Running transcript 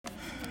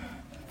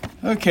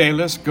Okay,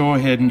 let's go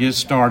ahead and get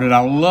started. I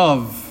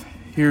love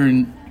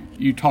hearing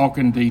you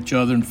talking to each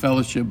other and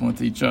fellowshipping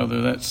with each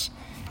other.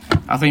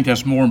 I think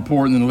that's more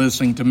important than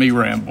listening to me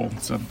ramble.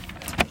 So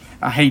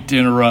I hate to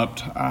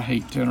interrupt.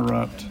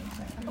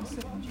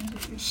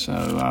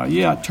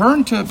 So,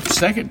 turn to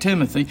 2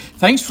 Timothy.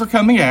 Thanks for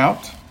coming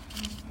out.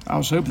 I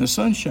was hoping the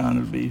sunshine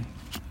would be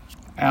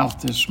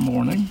out this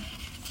morning.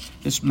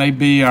 This may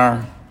be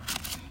our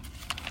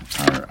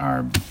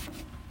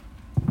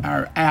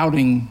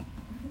outing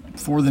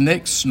for the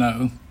next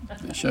snow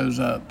that shows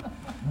up.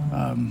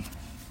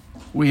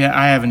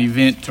 I have an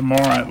event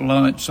tomorrow at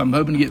lunch, so I'm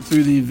hoping to get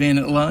through the event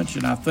at lunch.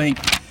 And I think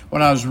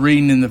what I was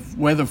reading in the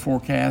weather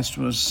forecast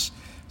was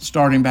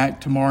starting back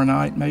tomorrow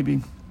night,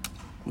 maybe,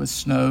 with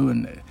snow.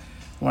 And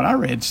what I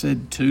read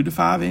said 2 to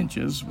 5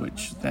 inches,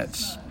 which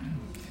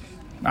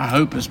I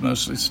hope is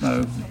mostly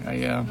snow.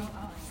 I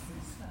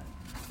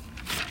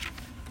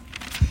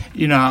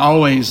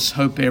always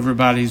hope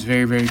everybody's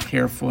very, very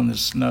careful in the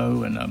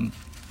snow,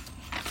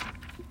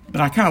 but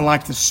I kind of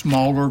like the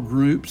smaller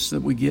groups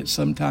that we get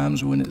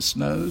sometimes when it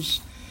snows.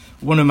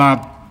 One of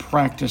my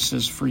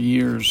practices for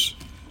years,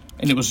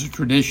 and it was a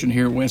tradition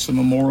here at Wesley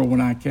Memorial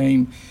when I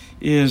came,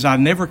 is I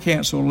never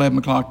cancel 11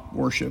 o'clock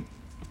worship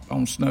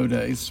on snow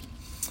days.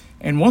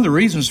 And one of the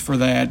reasons for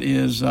that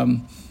is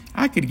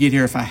I could get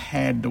here if I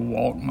had to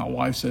walk. My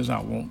wife says I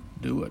won't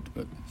do it,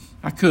 but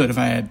I could if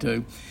I had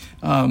to.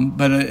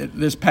 But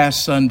this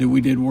past Sunday,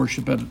 we did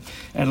worship at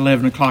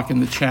 11 o'clock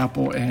in the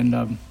chapel,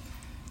 and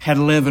had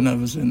 11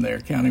 of us in there,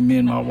 counting me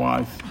and my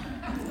wife.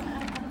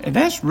 And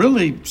that's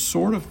really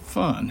sort of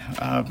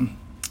fun.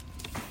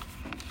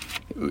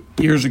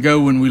 Years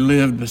ago when we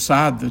lived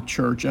beside the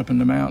church up in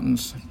the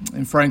mountains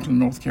in Franklin,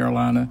 North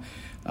Carolina,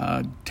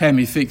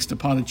 Tammy fixed a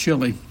pot of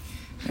chili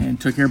and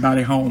took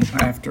everybody home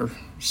after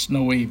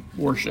snowy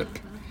worship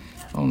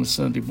on a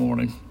Sunday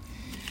morning.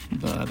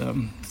 But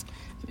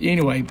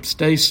anyway,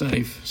 stay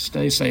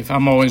safe.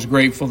 I'm always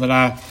grateful that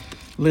I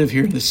live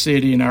here in the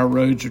city and our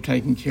roads are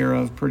taken care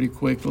of pretty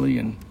quickly,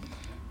 and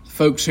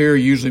folks here are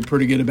usually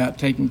pretty good about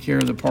taking care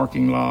of the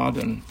parking lot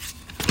and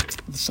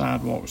the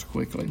sidewalks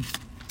quickly.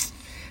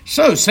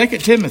 So, 2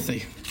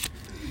 Timothy.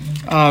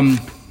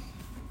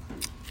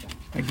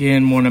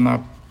 Again, one of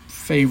my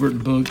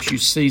favorite books. You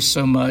see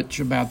so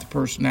much about the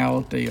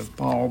personality of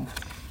Paul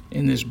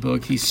in this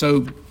book. He's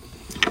so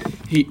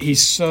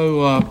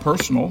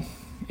personal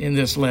in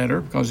this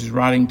letter because he's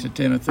writing to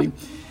Timothy.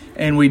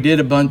 And we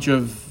did a bunch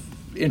of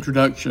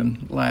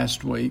introduction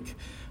last week.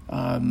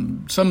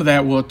 Some of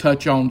that we'll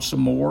touch on some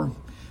more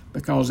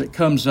because it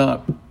comes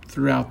up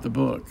throughout the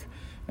book.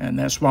 And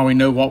that's why we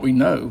know what we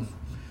know,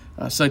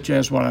 such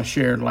as what I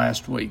shared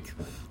last week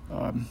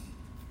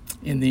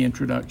in the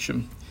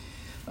introduction.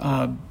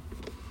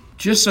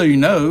 Just so you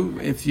know,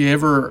 if you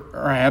ever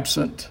are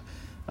absent,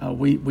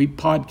 we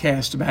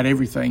podcast about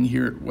everything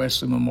here at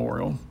Wesley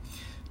Memorial.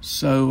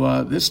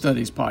 So this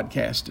study's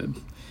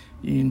podcasted.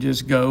 You can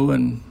just go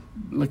and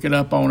look it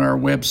up on our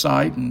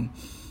website and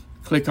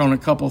click on a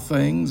couple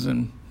things,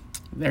 and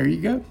there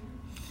you go.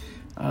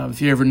 If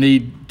you ever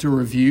need to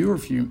review or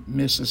if you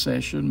miss a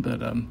session,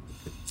 but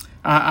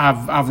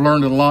I've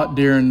learned a lot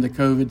during the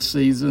COVID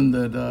season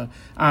that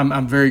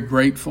I'm very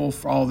grateful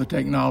for all the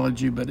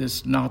technology, but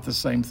it's not the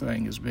same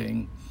thing as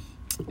being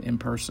in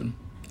person.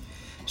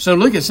 So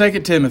look at 2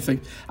 Timothy.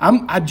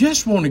 I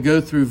just want to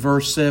go through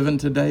verse 7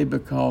 today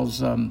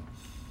because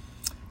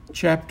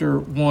chapter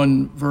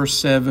 1, verse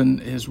 7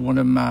 is one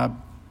of my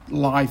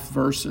life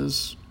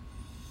verses.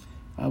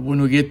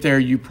 When we get there,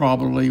 you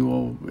probably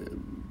will,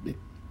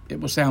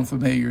 it will sound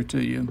familiar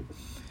to you.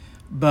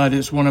 But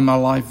it's one of my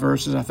life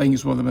verses. I think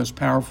it's one of the most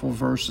powerful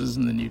verses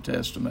in the New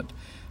Testament.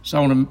 So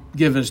I want to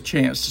give us a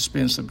chance to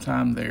spend some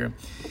time there.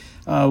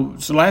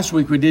 So last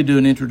week we did do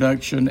an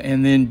introduction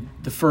and then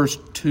the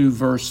first 2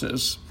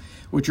 verses,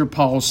 which are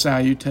Paul's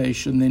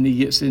salutation. Then he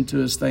gets into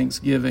his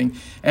thanksgiving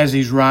as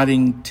he's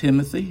writing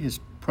Timothy, his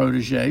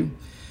protege.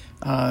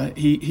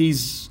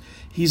 He's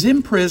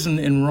in prison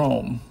in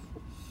Rome,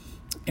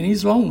 and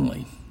he's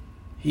lonely.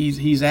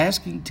 He's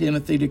asking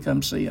Timothy to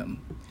come see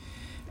him.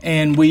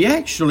 And we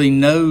actually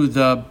know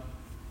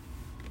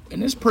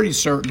and it's pretty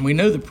certain, we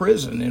know the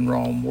prison in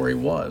Rome where he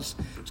was.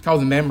 It's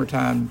called the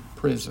Mamertine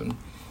prison.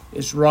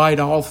 It's right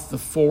off the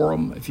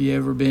Forum, if you've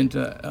ever been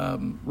to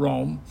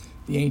Rome,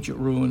 the ancient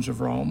ruins of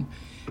Rome.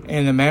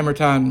 And the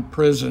Mamertine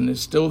prison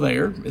is still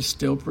there. It's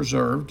still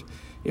preserved.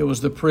 It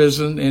was the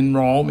prison in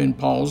Rome in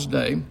Paul's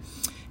day.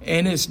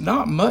 And it's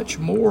not much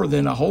more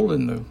than a hole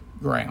in the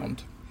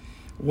ground.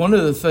 One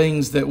of the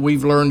things that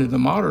we've learned in the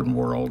modern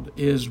world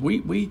is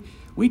we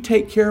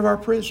take care of our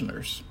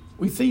prisoners.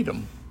 We feed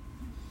them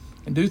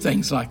and do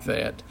things like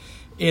that.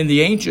 In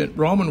the ancient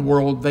Roman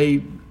world,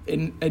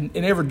 it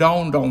never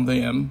dawned on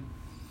them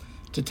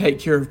to take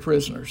care of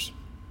prisoners.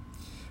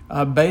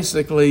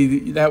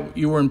 Basically, that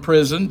you were in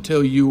prison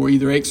till you were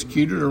either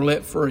executed or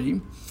let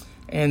free,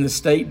 and the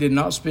state did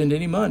not spend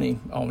any money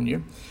on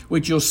you,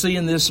 which you'll see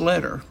in this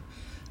letter.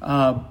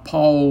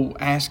 Paul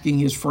asking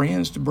his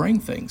friends to bring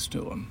things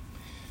to him.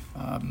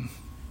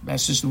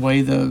 That's just the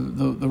way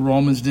the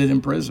Romans did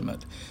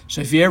imprisonment.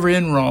 So if you're ever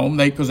in Rome,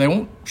 because they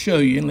won't show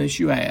you unless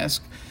you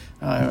ask,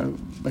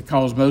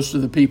 because most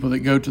of the people that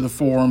go to the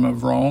Forum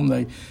of Rome,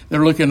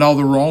 they're looking at all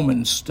the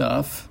Roman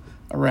stuff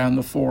around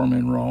the Forum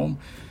in Rome.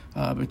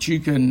 But you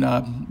can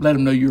let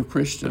them know you're a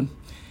Christian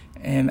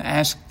and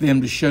ask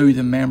them to show you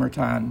the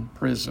Mamertine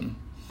prison.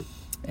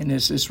 And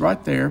it's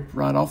right there,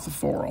 right off the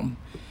Forum.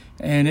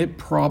 And it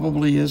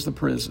probably is the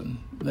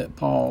prison that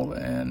Paul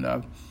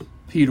and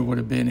Peter would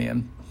have been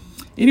in.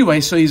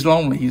 Anyway, so he's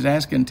lonely. He's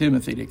asking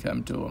Timothy to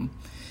come to him.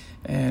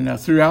 And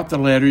throughout the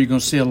letter, you're going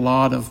to see a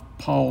lot of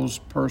Paul's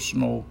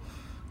personal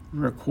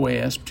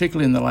requests,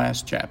 particularly in the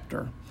last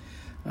chapter.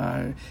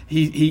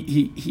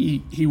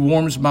 He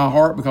warms my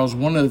heart because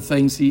one of the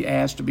things he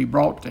asked to be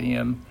brought to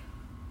him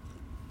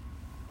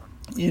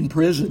in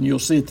prison, you'll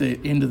see at the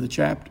end of the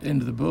chapter,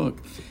 end of the book,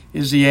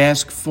 is he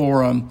asked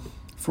for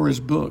his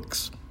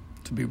books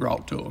to be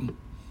brought to him,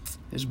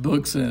 his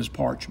books and his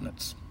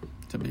parchments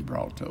to be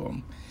brought to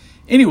him.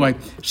 Anyway,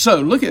 so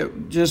look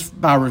at, just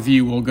by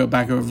review, we'll go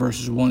back over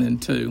verses 1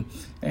 and 2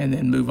 and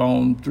then move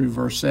on through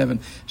verse 7.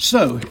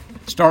 So,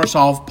 starts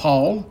off,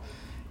 Paul,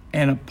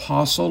 an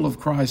apostle of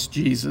Christ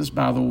Jesus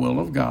by the will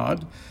of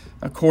God,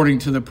 according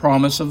to the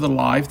promise of the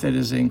life that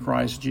is in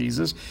Christ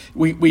Jesus.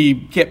 We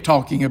kept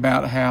talking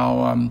about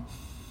how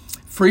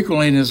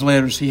frequently in his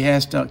letters he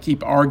has to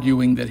keep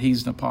arguing that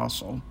he's an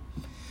apostle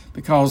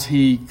because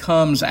he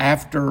comes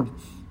after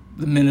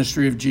the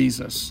ministry of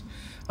Jesus.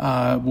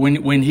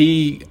 When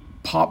he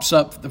pops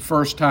up the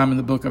first time in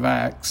the book of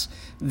Acts,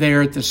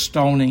 there at the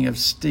stoning of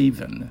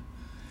Stephen,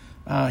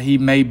 he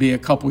may be a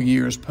couple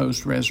years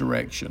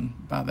post-resurrection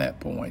by that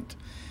point.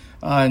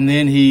 And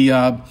then he,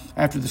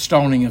 after the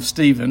stoning of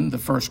Stephen, the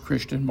first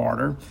Christian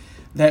martyr,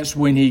 that's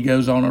when he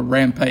goes on a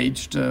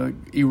rampage to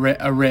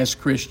arrest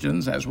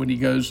Christians. That's when he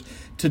goes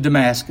to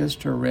Damascus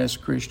to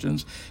arrest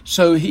Christians.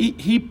 So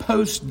he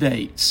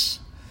post-dates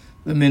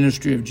the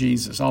ministry of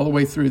Jesus all the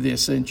way through the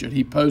ascension.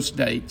 He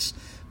post-dates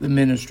the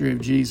ministry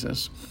of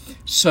Jesus.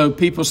 So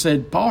people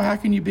said, Paul, how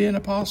can you be an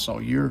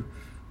apostle? You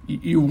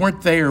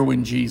weren't there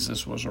when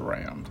Jesus was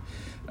around.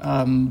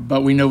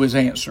 But we know his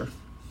answer,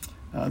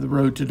 the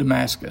road to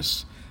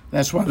Damascus.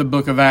 That's why the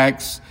book of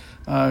Acts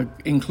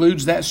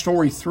includes that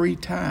story 3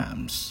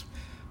 times.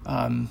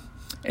 And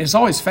it's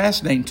always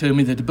fascinating to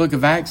me that the book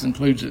of Acts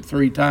includes it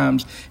 3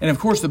 times. And of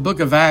course, the book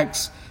of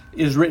Acts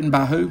is written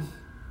by who?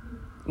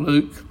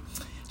 Luke.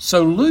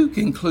 So Luke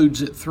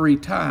includes it 3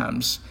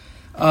 times.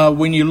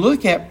 When you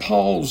look at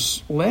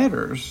Paul's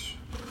letters,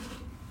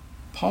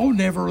 Paul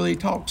never really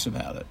talks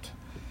about it.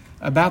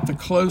 About the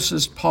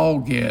closest Paul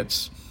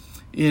gets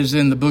is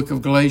in the book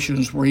of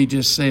Galatians, where he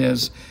just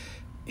says,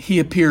 he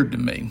appeared to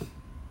me.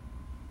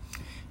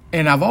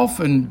 And I've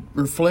often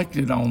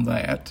reflected on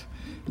that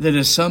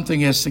as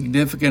something as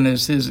significant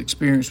as his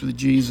experience with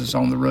Jesus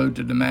on the road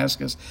to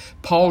Damascus,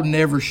 Paul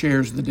never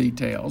shares the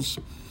details.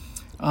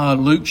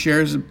 Luke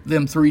shares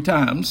them 3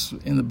 times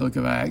in the book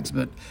of Acts,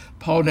 but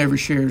Paul never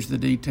shares the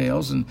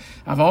details. And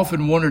I've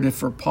often wondered if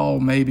for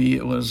Paul maybe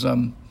it was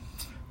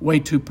way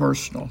too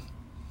personal.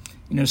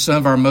 You know, some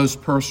of our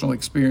most personal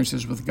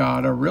experiences with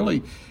God are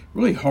really,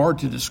 really hard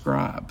to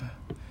describe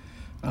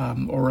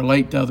or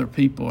relate to other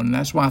people. And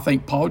that's why I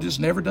think Paul just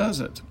never does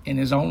it in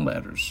his own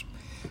letters.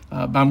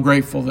 But I'm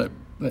grateful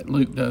that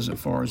Luke does it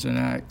for us in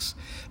Acts.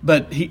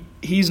 But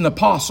he's an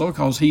apostle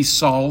because he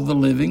saw the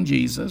living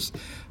Jesus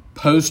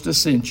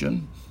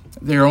post-ascension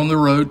there on the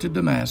road to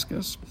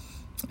Damascus.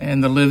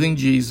 And the living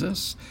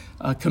Jesus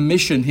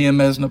commissioned him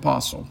as an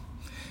apostle.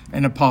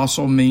 An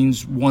apostle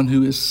means one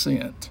who is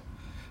sent.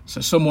 So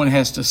someone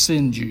has to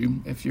send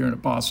you if you're an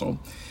apostle.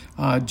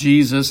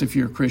 Jesus, if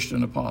you're a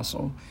Christian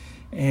apostle.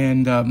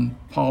 And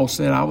Paul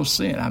said, I was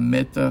sent. I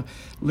met the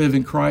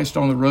living Christ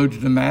on the road to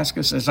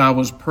Damascus as I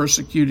was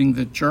persecuting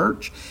the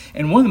church.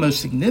 And one of the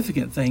most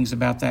significant things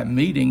about that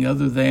meeting,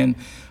 other than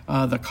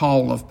the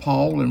call of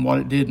Paul and what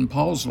it did in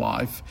Paul's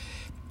life,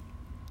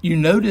 you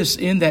notice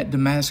in that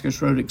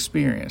Damascus Road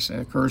experience,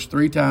 it occurs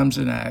 3 times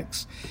in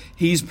Acts,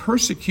 he's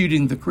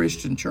persecuting the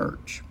Christian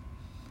church.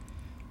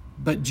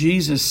 But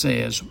Jesus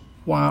says,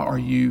 why are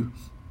you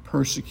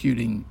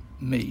persecuting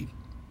me?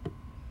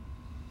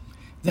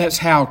 That's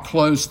how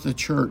close the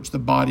church, the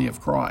body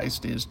of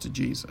Christ, is to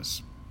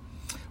Jesus.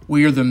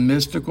 We are the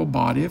mystical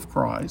body of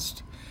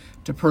Christ.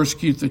 To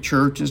persecute the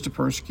church is to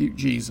persecute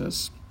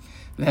Jesus.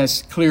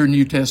 That's clear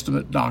New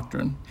Testament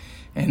doctrine.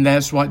 And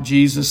that's what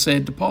Jesus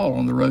said to Paul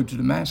on the road to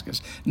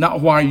Damascus. Not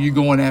why are you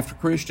going after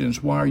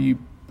Christians? Why are you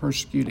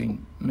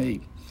persecuting me?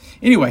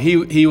 Anyway,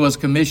 he was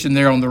commissioned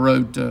there on the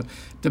road to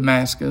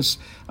Damascus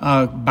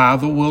by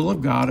the will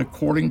of God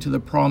according to the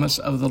promise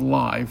of the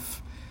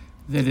life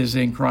that is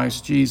in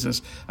Christ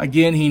Jesus.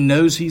 Again, he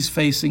knows he's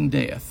facing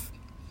death.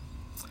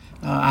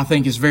 I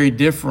think it's very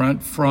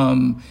different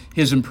from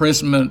his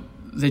imprisonment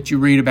that you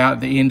read about at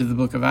the end of the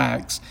book of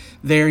Acts.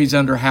 There he's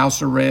under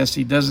house arrest.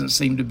 He doesn't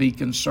seem to be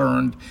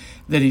concerned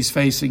that he's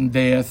facing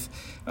death.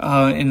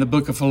 In the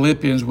book of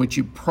Philippians, which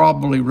you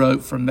probably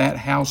wrote from that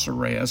house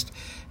arrest,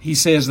 he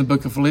says in the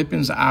book of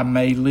Philippians, I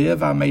may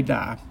live, I may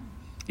die.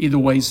 Either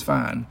way's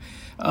fine.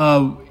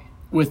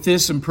 With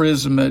this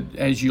imprisonment,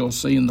 as you'll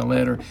see in the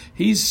letter,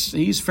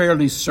 he's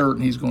fairly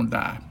certain he's going to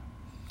die.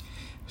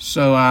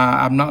 So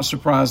I'm not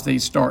surprised that he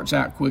starts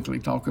out quickly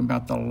talking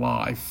about the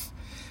life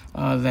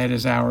that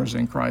is ours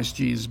in Christ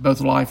Jesus,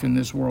 both life in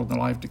this world and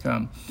the life to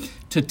come.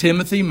 To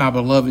Timothy, my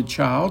beloved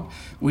child,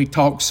 we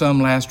talked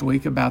some last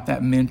week about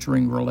that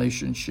mentoring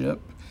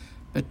relationship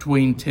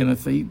between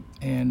Timothy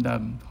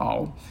and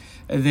Paul.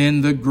 And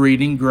then the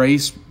greeting,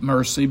 grace,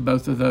 mercy,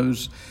 both of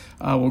those.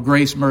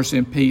 Grace, mercy,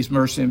 and peace.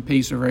 Mercy and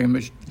peace are very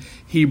much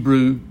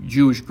Hebrew,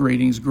 Jewish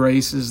greetings.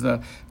 Grace is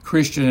the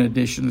Christian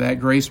edition of that.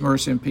 Grace,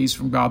 mercy, and peace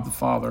from God the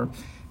Father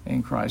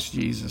and Christ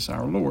Jesus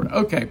our Lord.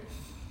 Okay,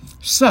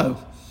 so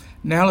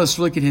now let's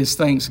look at his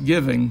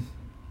thanksgiving.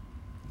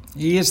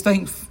 He's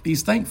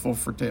thankful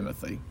for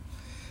Timothy.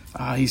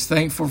 He's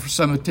thankful for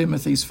some of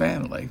Timothy's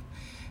family.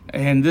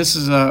 And this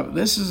is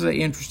an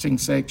interesting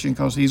section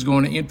because he's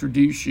going to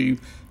introduce you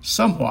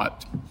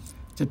somewhat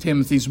to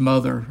Timothy's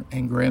mother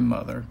and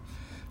grandmother.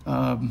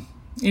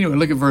 Anyway,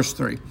 look at verse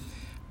 3.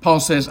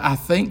 Paul says, I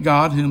thank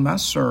God whom I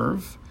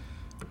serve,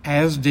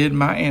 as did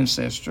my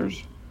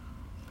ancestors.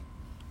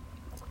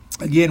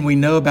 Again, we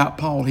know about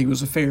Paul, he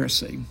was a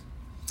Pharisee.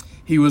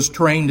 He was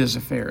trained as a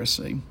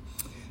Pharisee.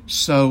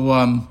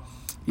 So,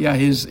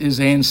 his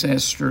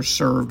ancestors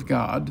served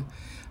God.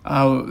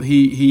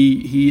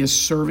 He is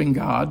serving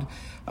God,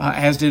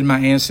 as did my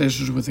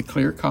ancestors, with a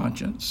clear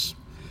conscience.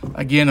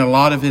 Again, a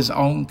lot of his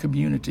own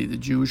community, the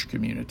Jewish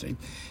community.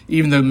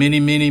 Even though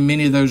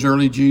many of those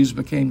early Jews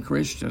became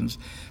Christians,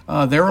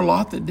 there were a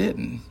lot that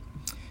didn't.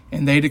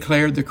 And they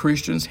declared the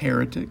Christians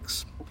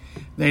heretics.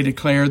 They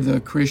declared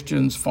the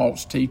Christians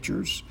false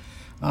teachers.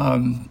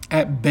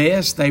 At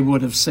best, they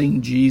would have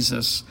seen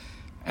Jesus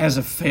as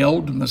a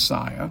failed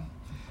Messiah.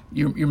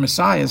 Your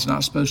Messiah is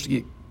not supposed to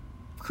get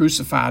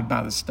crucified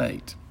by the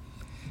state.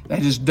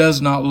 That just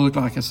does not look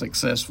like a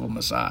successful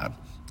Messiah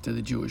to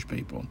the Jewish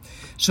people.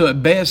 So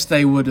at best,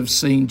 they would have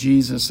seen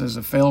Jesus as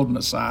a failed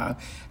Messiah.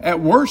 At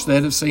worst,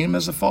 they'd have seen him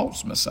as a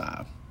false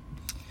Messiah.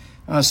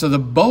 So the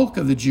bulk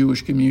of the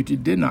Jewish community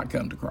did not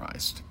come to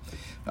Christ.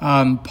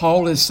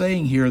 Paul is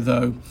saying here,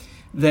 though,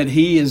 that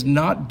he is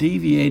not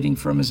deviating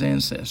from his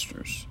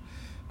ancestors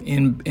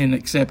in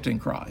accepting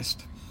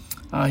Christ.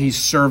 He's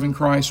serving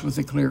Christ with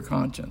a clear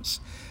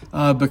conscience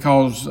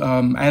because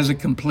as a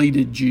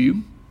completed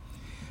Jew,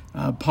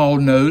 Paul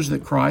knows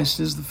that Christ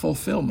is the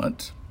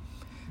fulfillment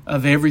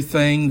of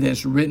everything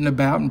that's written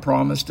about and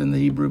promised in the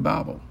Hebrew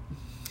Bible.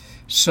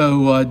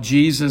 So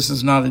Jesus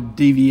is not a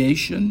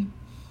deviation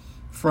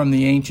from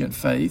the ancient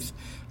faith.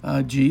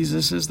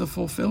 Jesus is the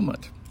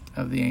fulfillment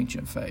of the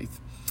ancient faith.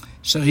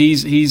 So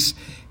he's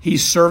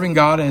serving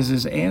God as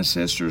his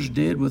ancestors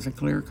did with a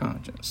clear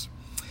conscience.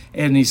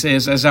 And he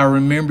says, as I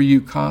remember you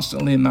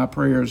constantly in my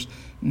prayers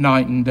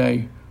night and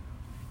day.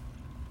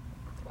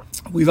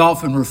 We've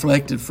often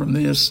reflected from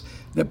this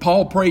that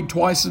Paul prayed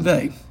twice a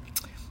day,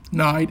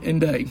 night and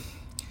day.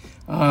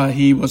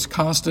 He was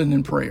constant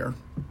in prayer.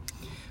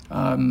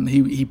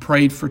 He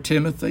prayed for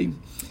Timothy.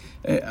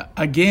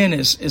 Again,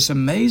 it's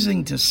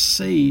amazing to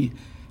see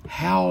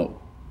how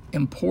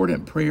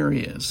important prayer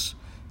is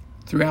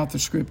throughout the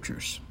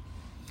Scriptures.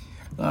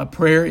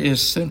 Prayer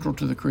is central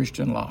to the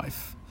Christian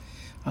life.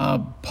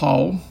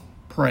 Paul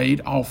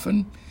prayed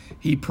often.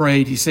 He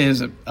prayed, he says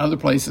at other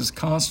places,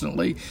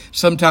 constantly.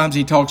 Sometimes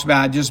he talks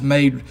about, I just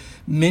made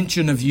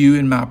mention of you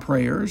in my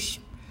prayers.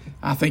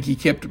 I think he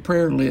kept a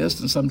prayer list,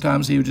 and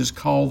sometimes he would just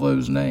call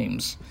those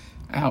names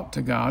out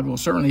to God. Well,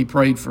 certainly he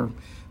prayed for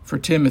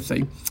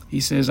Timothy.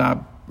 He says, I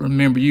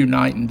remember you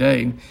night and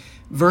day.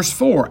 Verse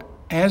 4,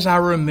 as I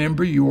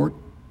remember your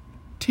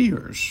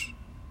tears,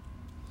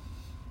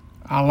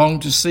 I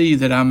long to see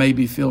that I may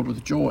be filled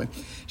with joy.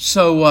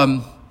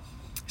 So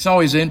it's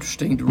always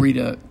interesting to read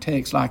a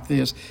text like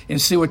this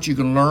and see what you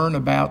can learn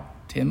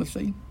about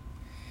Timothy.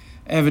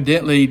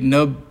 Evidently,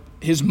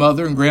 his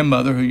mother and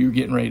grandmother, who you're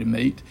getting ready to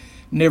meet,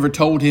 never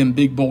told him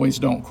big boys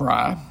don't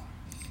cry,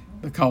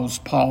 because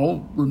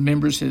Paul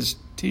remembers his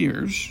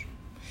tears.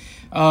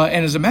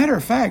 And as a matter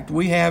of fact,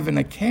 we have an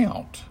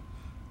account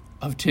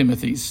of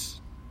Timothy's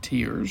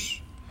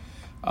tears.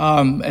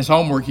 As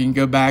homework, you can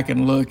go back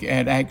and look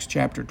at Acts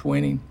chapter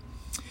 20,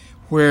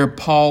 where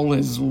Paul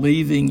is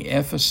leaving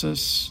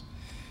Ephesus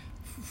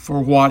for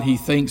what he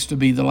thinks to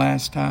be the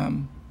last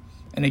time.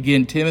 And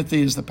again,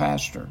 Timothy is the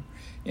pastor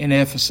in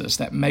Ephesus,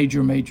 that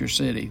major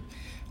city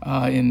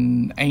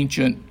in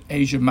ancient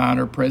Asia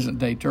Minor,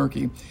 present-day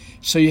Turkey.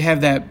 So you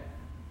have that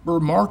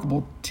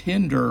remarkable,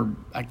 tender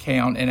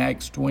account in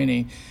Acts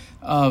 20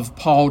 of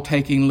Paul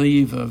taking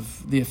leave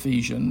of the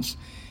Ephesians,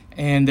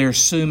 and they're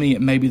assuming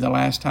it may be the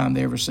last time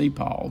they ever see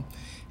Paul,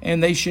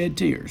 and they shed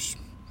tears.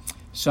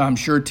 So I'm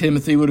sure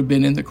Timothy would have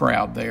been in the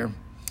crowd there.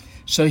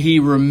 So he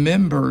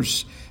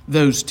remembers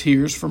those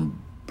tears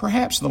from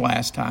perhaps the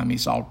last time he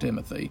saw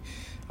Timothy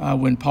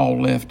when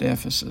Paul left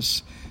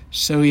Ephesus.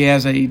 So he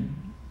has a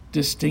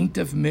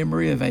distinctive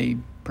memory of a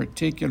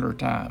particular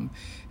time.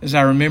 As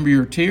I remember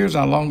your tears,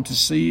 I long to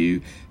see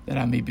you, that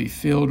I may be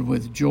filled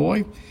with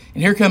joy.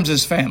 And here comes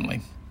his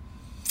family.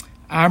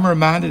 I'm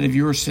reminded of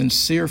your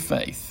sincere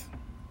faith.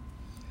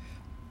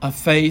 A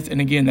faith,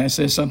 and again, that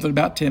says something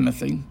about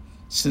Timothy,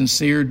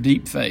 sincere,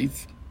 deep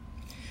faith.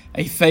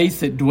 A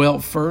faith that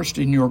dwelt first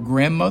in your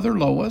grandmother,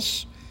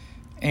 Lois,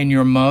 and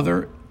your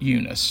mother,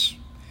 Eunice.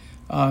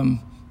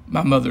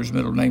 My mother's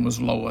middle name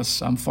was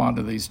Lois. I'm fond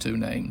of these two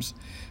names.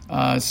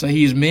 So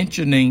he's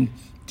mentioning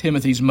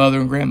Timothy's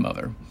mother and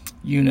grandmother,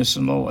 Eunice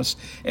and Lois.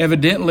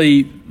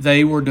 Evidently,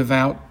 they were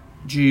devout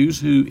Jews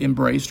who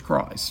embraced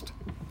Christ.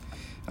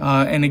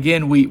 And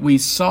again, we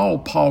saw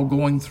Paul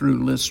going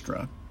through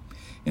Lystra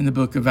in the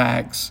book of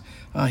Acts.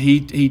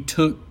 He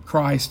took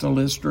Christ to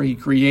Lystra. He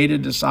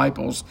created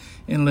disciples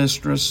in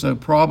Lystra. So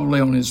probably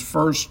on his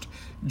first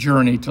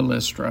journey to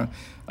Lystra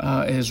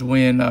is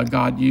when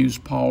God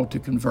used Paul to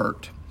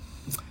convert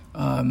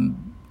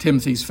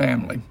Timothy's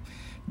family.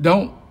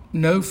 Don't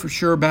know for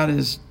sure about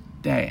his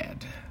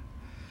dad.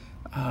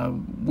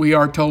 We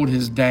are told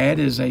his dad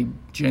is a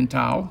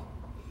Gentile,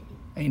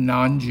 a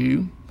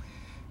non-Jew,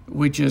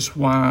 which is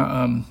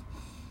why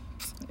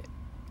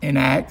in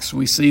Acts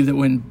we see that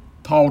when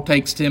Paul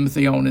takes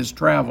Timothy on his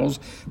travels,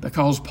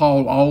 because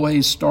Paul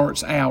always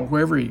starts out,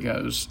 wherever he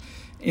goes,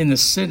 in the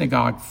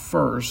synagogue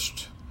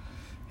first.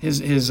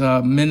 His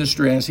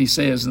ministry, as he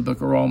says in the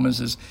book of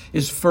Romans,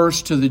 is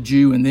first to the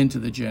Jew and then to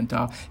the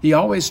Gentile. He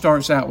always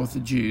starts out with the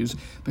Jews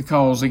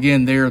because,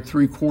 again, they're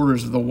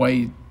 3/4 of the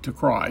way to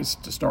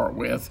Christ to start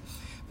with.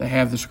 They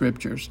have the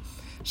scriptures.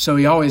 So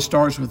he always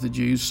starts with the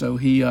Jews. So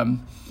he had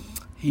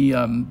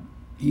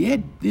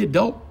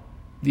the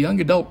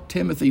young adult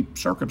Timothy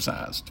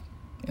circumcised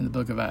in the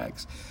book of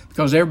Acts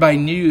because everybody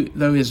knew,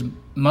 though his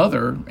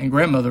mother and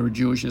grandmother were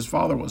Jewish, his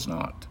father was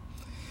not.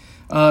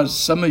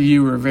 Some of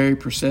you were very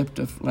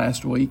perceptive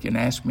last week and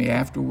asked me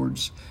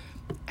afterwards,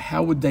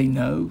 how would they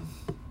know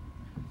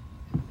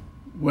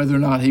whether or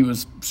not he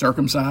was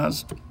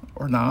circumcised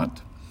or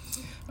not?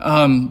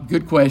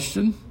 Good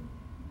question.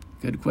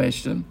 Good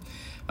question.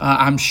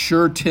 I'm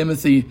sure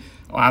Timothy,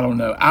 I don't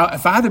know.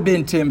 If I'd have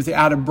been Timothy,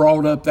 I'd have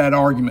brought up that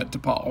argument to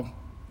Paul.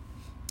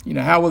 You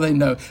know, how will they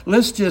know?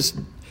 Let's just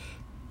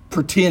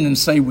pretend and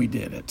say we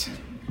did it.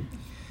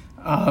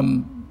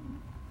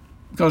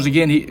 Because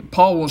again,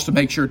 Paul wants to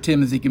make sure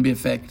Timothy can be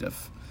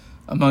effective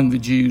among the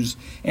Jews.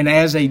 And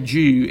as a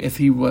Jew, if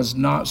he was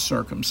not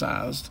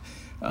circumcised,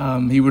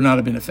 he would not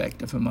have been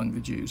effective among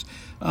the Jews.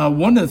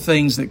 One of the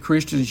things that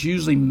Christians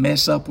usually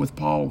mess up with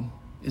Paul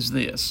is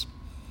this.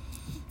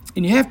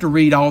 And you have to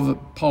read all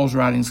of Paul's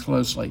writings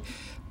closely.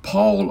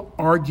 Paul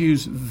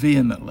argues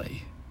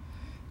vehemently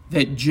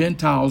that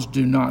Gentiles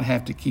do not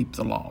have to keep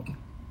the law,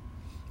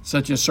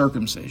 such as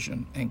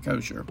circumcision and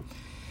kosher.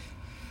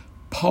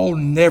 Paul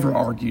never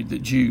argued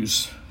that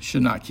Jews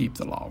should not keep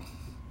the law.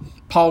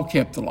 Paul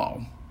kept the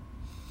law.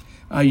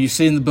 You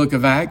see in the book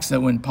of Acts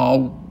that when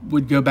Paul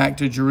would go back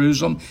to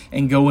Jerusalem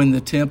and go in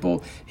the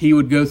temple, he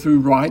would go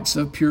through rites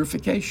of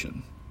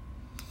purification.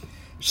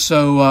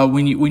 So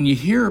when you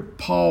hear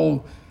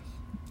Paul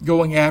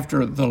going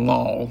after the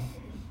law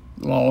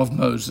of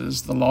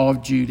Moses, the law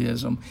of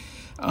Judaism,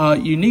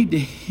 you need to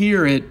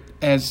hear it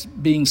as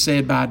being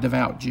said by a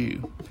devout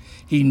Jew.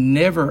 He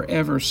never,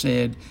 ever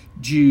said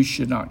Jews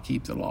should not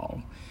keep the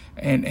law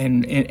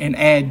and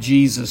add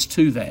Jesus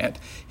to that.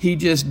 He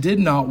just did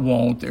not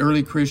want the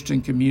early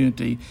Christian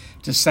community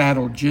to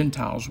saddle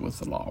Gentiles with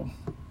the law.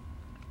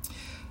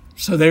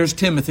 So there's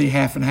Timothy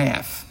half and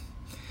half.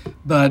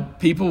 But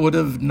people would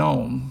have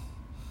known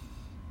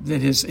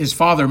that his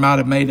father might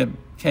have made a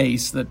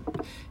case that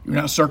you're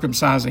not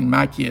circumcising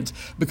my kids,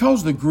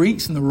 because the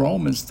Greeks and the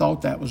Romans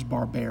thought that was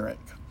barbaric.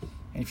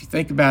 And if you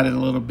think about it a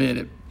little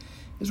bit,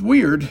 it's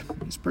weird.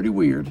 It's pretty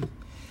weird.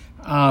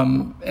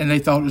 And they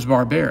thought it was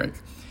barbaric.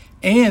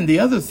 And the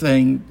other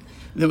thing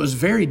that was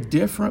very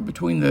different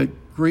between the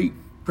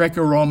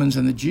Greco-Romans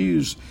and the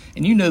Jews,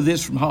 and you know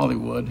this from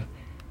Hollywood,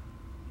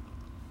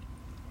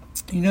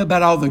 you know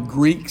about all the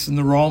Greeks and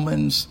the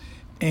Romans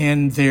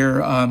and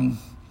their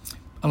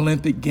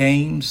Olympic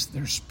Games,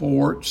 their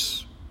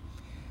sports,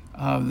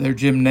 their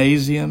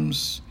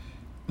gymnasiums,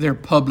 their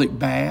public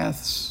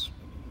baths.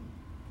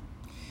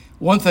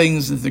 One thing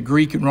that the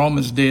Greek and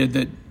Romans did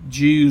that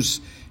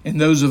Jews and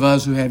those of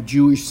us who have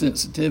Jewish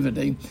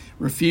sensitivity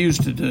refuse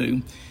to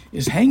do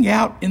is hang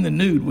out in the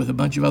nude with a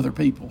bunch of other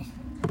people.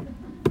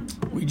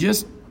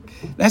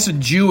 That's a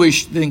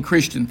Jewish then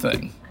Christian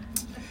thing.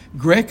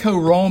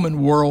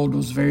 Greco-Roman world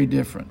was very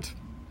different.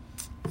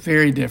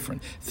 Very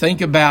different.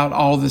 Think about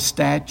all the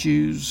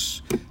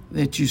statues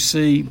that you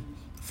see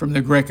from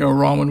the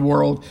Greco-Roman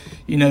world.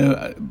 You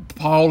know,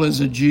 Paul as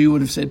a Jew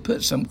would have said,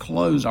 put some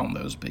clothes on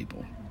those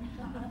people.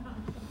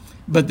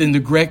 But in the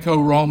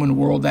Greco-Roman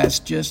world, that's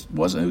just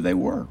wasn't who they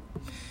were.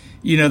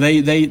 You know,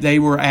 they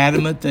were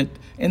adamant that,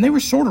 and they were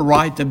sort of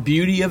right, the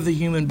beauty of the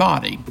human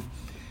body.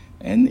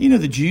 And, you know,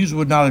 the Jews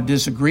would not have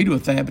disagreed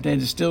with that, but they'd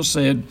have still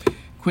said,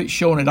 quit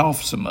showing it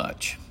off so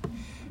much.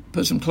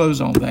 Put some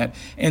clothes on that.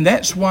 And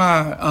that's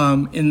why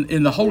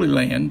in the Holy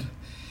Land,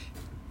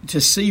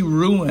 to see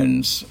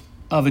ruins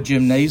of a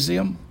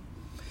gymnasium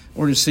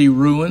or to see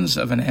ruins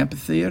of an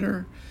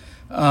amphitheater,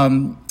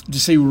 to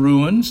see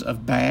ruins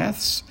of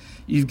baths,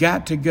 you've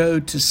got to go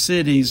to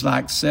cities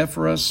like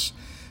Sepphoris,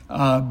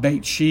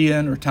 Beit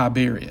Shean, or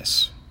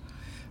Tiberias.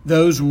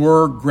 Those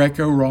were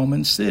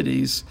Greco-Roman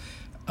cities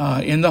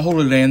in the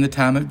Holy Land in the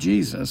time of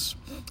Jesus,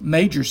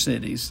 major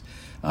cities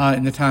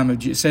in the time of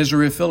Jesus.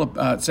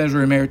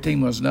 Caesarea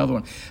Maritima was another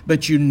one.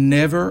 But you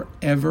never,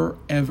 ever,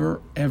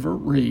 ever, ever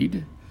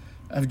read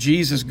of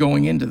Jesus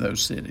going into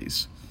those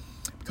cities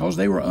because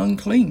they were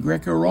unclean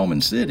Greco-Roman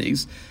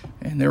cities,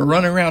 and they were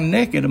running around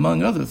naked,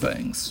 among other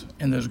things,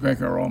 in those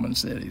Greco-Roman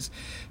cities.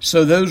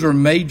 So those were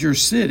major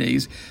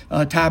cities.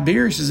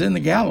 Tiberias is in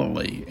the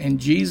Galilee, and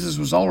Jesus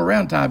was all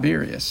around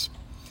Tiberias,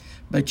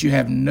 but you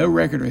have no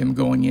record of him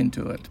going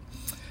into it.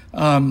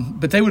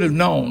 But they would have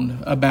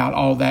known about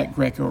all that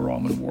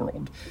Greco-Roman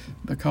world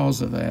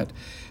because of that.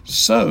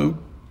 So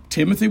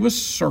Timothy was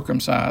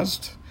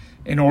circumcised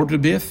in order to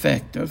be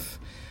effective.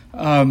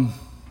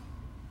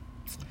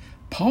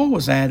 Paul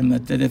was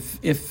adamant that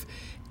if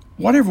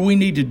whatever we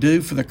need to do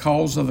for the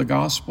cause of the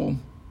gospel,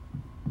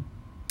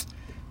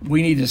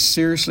 we need to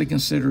seriously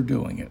consider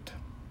doing it.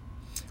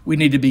 We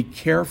need to be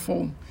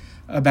careful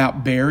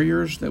about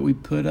barriers that we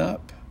put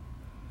up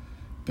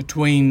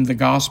between the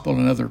gospel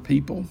and other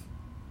people.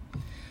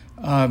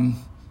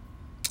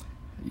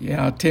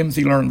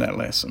 Timothy learned that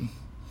lesson.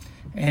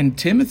 And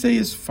Timothy,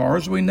 as far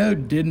as we know,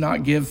 did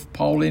not give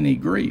Paul any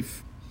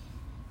grief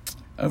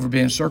over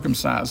being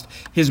circumcised.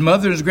 His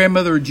mother and his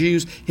grandmother were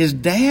Jews. His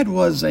dad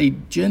was a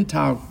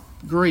Gentile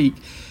Greek.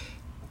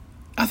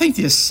 I think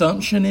the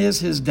assumption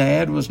is his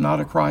dad was not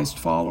a Christ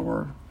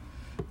follower.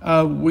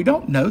 We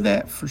don't know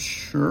that for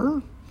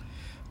sure.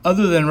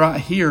 Other than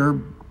right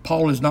here,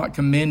 Paul is not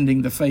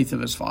commending the faith of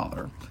his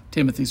father,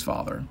 Timothy's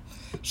father.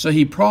 So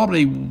he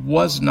probably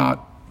was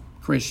not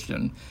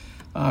Christian.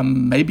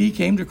 Maybe he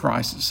came to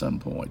Christ at some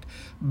point.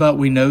 But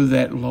we know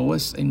that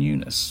Lois and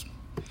Eunice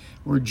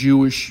were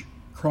Jewish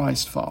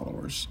Christ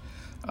followers.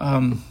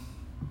 I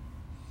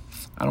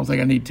don't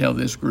think I need to tell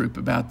this group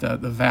about the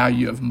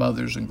value of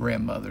mothers and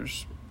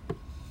grandmothers.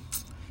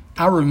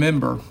 I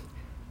remember,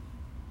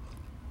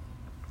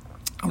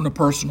 on a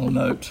personal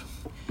note,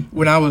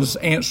 when I was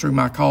answering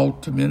my call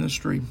to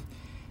ministry,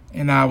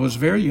 and I was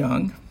very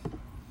young,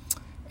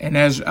 and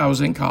as I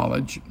was in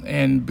college,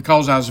 and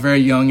because I was very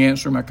young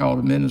answering my call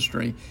to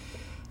ministry,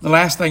 the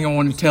last thing I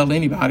wanted to tell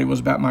anybody was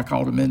about my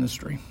call to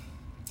ministry.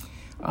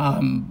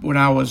 When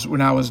I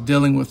was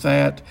dealing with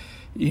that,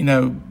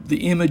 the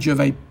image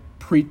of a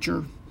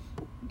preacher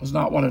was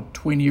not what a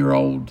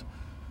 20-year-old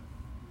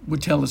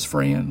would tell his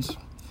friends.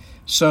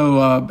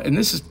 So, and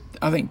this is,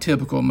 I think,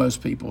 typical of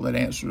most people that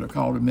answer the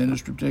call to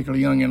ministry,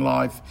 particularly young in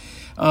life.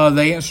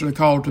 They answer the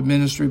call to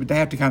ministry, but they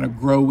have to kind of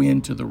grow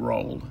into the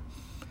role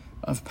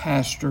of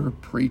pastor,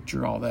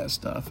 preacher, all that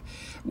stuff.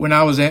 When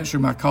I was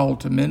answering my call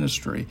to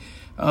ministry,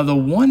 the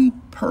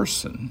one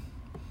person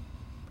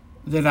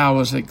that I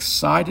was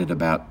excited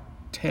about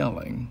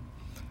telling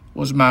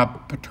was my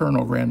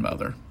paternal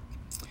grandmother.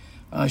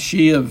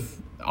 She, of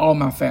all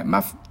my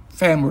family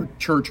were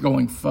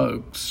church-going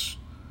folks,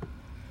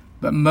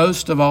 but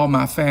most of all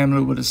my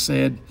family would have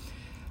said,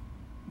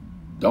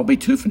 don't be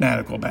too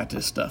fanatical about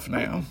this stuff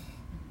now.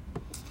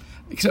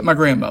 Except my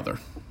grandmother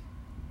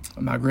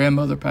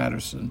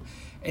Patterson.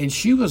 And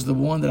she was the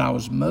one that I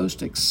was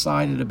most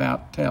excited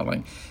about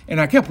telling.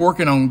 And I kept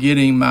working on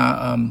getting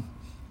my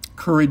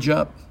courage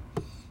up.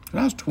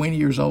 I was 20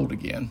 years old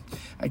again.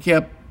 I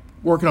kept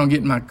working on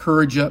getting my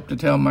courage up to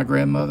tell my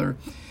grandmother.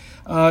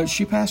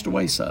 She passed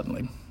away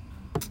suddenly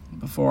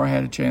before I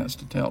had a chance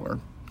to tell her,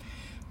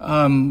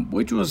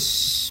 which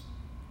was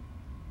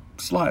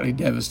slightly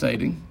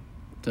devastating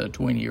to a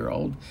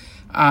 20-year-old.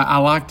 I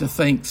like to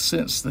think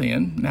since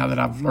then, now that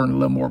I've learned a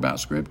little more about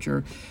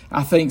Scripture,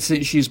 I think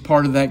since she's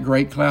part of that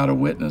great cloud of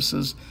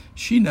witnesses,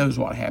 she knows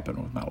what happened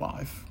with my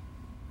life.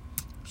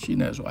 She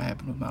knows what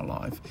happened with my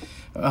life.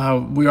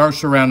 We are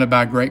surrounded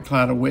by a great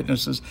cloud of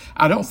witnesses.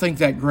 I don't think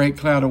that great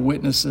cloud of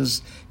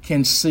witnesses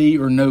can see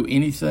or know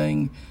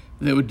anything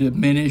that would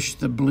diminish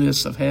the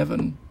bliss of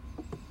heaven.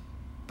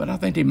 But I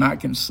think they might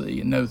can see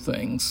and know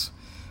things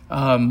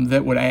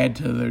that would add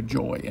to their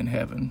joy in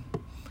heaven.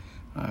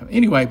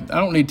 Anyway, I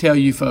don't need to tell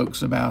you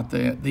folks about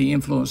the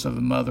influence of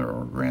a mother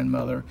or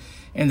grandmother.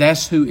 And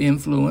that's who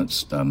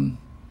influenced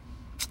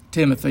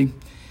Timothy.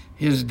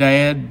 His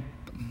dad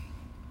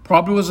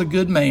probably was a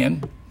good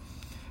man,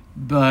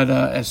 but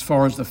as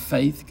far as the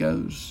faith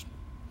goes,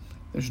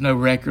 there's no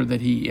record that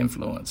he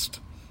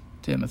influenced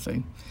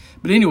Timothy.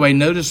 But anyway,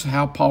 notice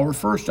how Paul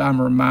refers to,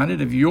 I'm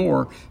reminded of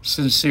your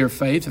sincere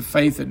faith, a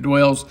faith that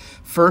dwells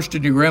first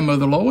in your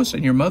grandmother Lois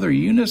and your mother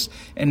Eunice,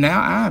 and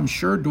now I am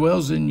sure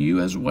dwells in you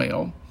as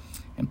well.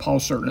 And Paul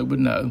certainly would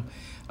know.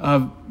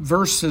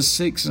 Verses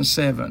 6 and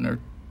 7 are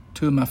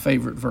two of my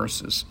favorite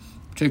verses,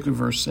 particularly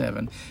verse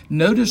 7.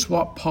 Notice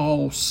what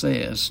Paul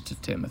says to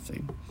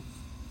Timothy.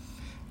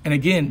 And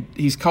again,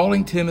 he's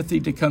calling Timothy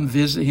to come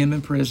visit him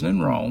in prison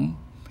in Rome.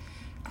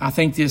 I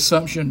think the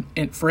assumption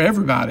for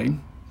everybody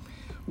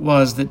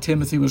was that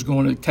Timothy was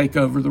going to take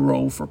over the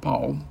role for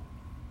Paul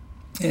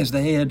as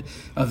the head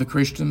of the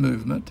Christian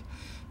movement.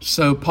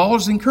 So Paul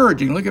is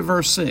encouraging. Look at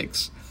verse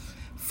 6.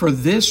 For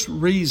this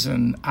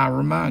reason, I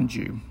remind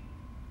you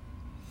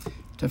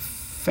to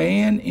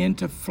fan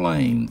into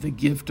flame the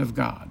gift of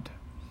God,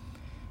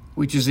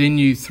 which is in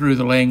you through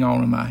the laying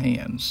on of my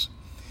hands.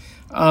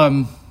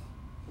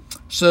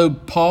 So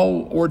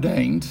Paul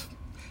ordained.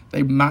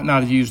 They might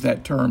not have used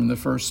that term in the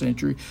first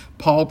century.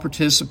 Paul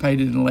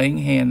participated in laying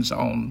hands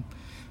on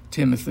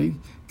Timothy,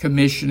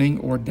 commissioning,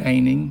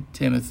 ordaining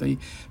Timothy,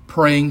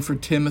 praying for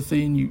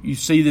Timothy. And you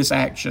see these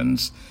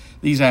actions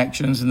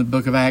in the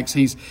book of Acts.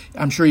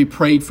 I'm sure he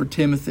prayed for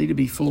Timothy to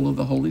be full of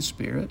the Holy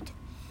Spirit.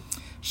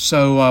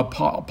 So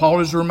Paul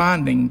is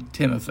reminding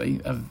Timothy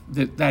of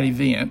that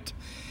event,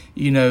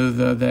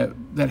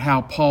 that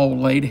how Paul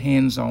laid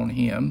hands on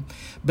him.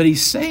 But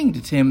he's saying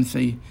to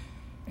Timothy,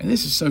 and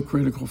this is so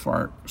critical for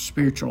our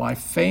spiritual life,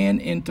 fan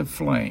into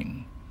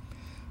flame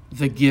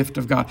the gift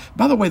of God.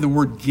 By the way, the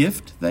word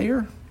gift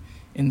there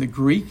in the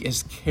Greek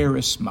is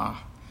charisma,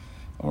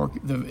 or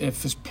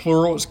if it's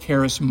plural, it's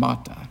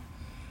charismata.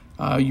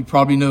 You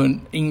probably know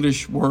an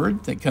English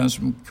word that comes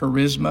from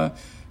charisma,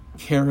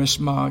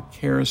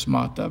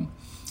 charismata.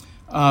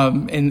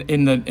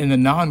 In the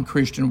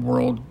non-Christian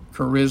world,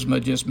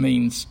 charisma just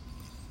means,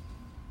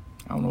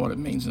 I don't know what it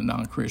means in the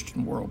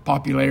non-Christian world,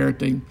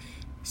 popularity,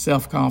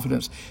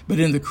 self-confidence. But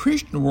in the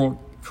Christian world,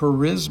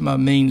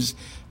 charisma means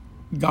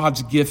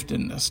God's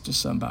giftedness to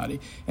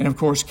somebody. And of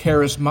course,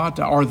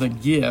 charismata are the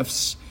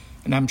gifts.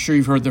 And I'm sure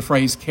you've heard the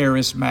phrase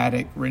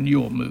charismatic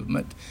renewal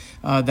movement.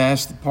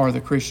 That's the part of the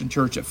Christian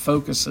church that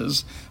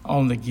focuses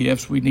on the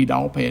gifts. We need to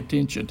all pay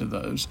attention to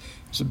those.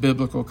 It's a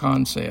biblical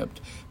concept.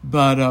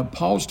 But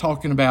Paul's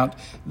talking about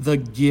the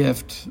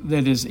gift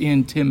that is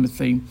in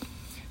Timothy,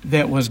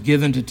 that was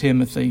given to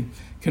Timothy,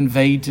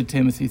 conveyed to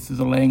Timothy through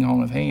the laying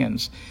on of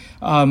hands,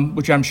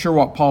 which I'm sure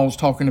what Paul's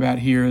talking about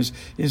here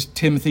is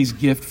Timothy's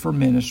gift for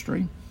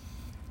ministry,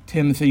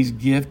 Timothy's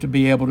gift to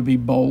be able to be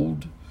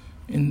bold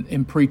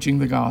in preaching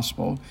the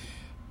gospel.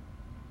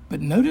 But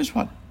notice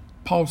what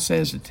Paul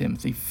says to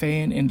Timothy,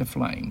 fan into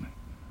flame.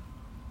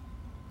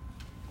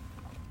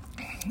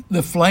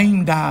 The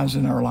flame dies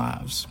in our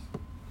lives.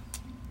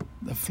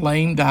 The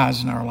flame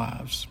dies in our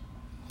lives.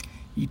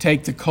 You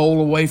take the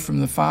coal away from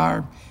the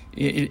fire,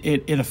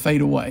 it'll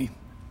fade away.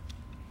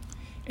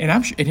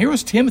 And here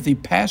was Timothy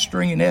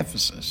pastoring in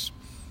Ephesus,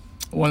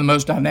 one of the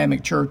most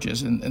dynamic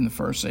churches in the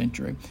first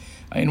century,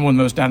 in one of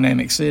the most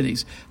dynamic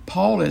cities.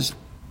 Paul is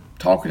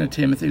talking to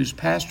Timothy, who's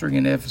pastoring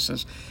in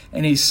Ephesus,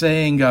 and he's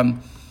saying,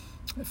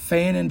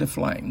 fan into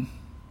flame.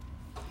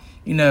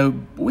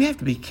 We have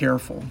to be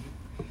careful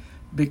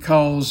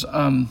because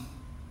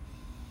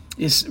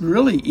it's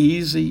really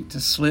easy to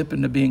slip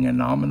into being a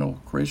nominal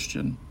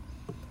Christian.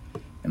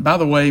 And by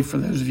the way, for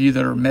those of you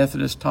that are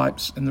Methodist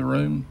types in the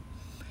room,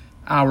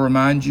 I'll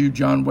remind you,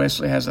 John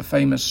Wesley has a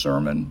famous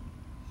sermon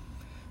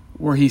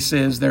where he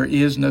says there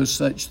is no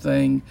such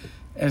thing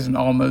as an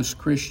almost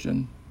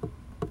Christian.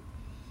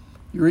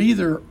 You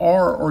either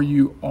are or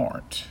you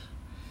aren't.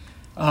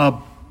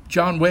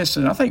 John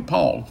Wesley, and I think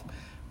Paul,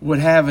 would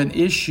have an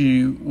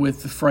issue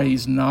with the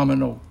phrase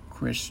nominal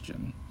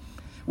Christian.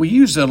 We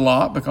use it a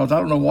lot because I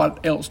don't know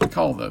what else to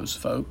call those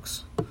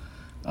folks.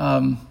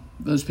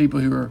 Those people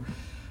who are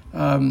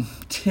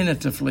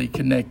tentatively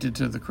connected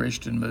to the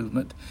Christian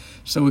movement.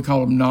 So we call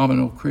them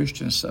nominal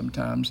Christians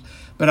sometimes.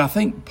 But I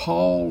think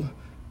Paul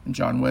and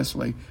John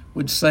Wesley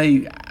would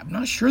say, I'm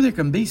not sure there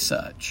can be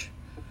such.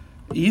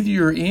 Either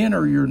you're in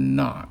or you're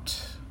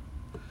not.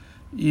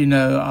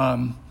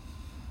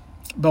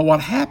 But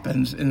what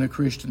happens in the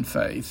Christian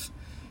faith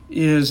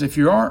is if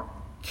you aren't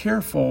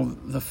careful,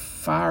 the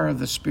fire of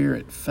the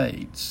Spirit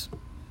fades.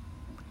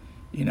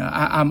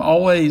 I'm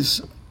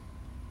always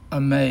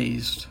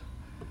amazed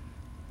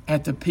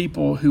at the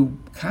people who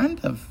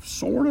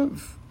sort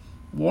of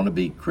want to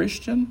be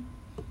Christian,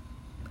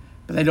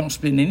 but they don't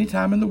spend any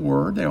time in the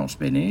Word. They don't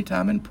spend any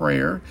time in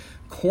prayer.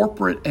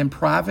 Corporate and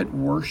private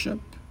worship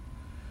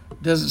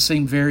doesn't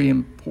seem very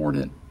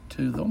important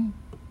to them.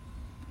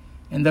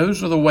 And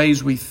those are the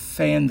ways we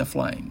fan the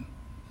flame.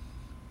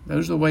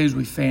 Those are the ways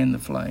we fan the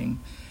flame.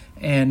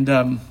 And,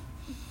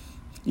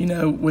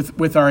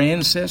 with our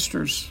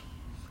ancestors,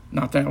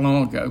 not that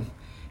long ago,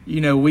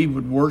 we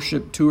would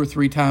worship 2 or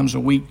 3 times a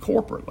week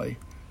corporately,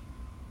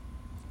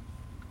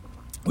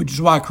 which is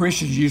why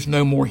Christians used to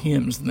know more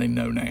hymns than they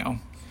know now.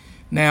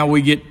 Now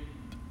we get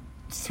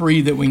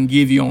 3 that we can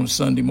give you on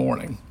Sunday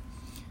morning,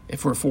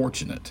 if we're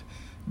fortunate.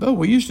 But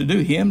we used to do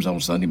hymns on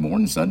Sunday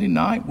morning, Sunday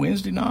night,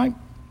 Wednesday night.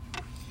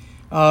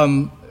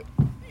 I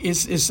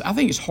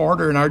think it's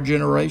harder in our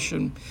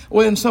generation.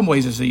 Well, in some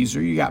ways it's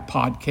easier. You got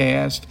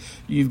podcasts.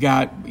 You've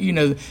got,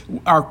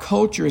 our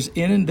culture is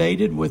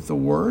inundated with the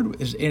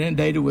Word, is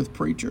inundated with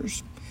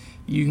preachers.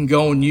 You can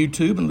go on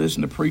YouTube and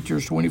listen to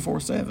preachers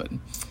 24/7.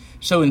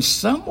 So in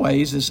some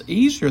ways it's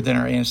easier than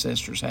our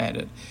ancestors had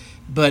it.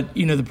 But,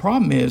 the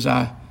problem is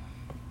I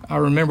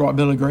remember what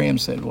Billy Graham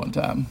said one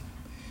time.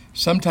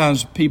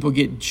 Sometimes people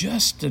get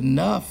just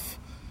enough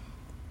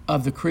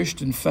of the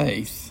Christian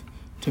faith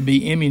to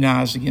be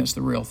immunized against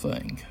the real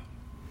thing.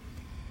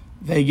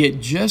 They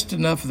get just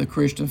enough of the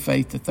Christian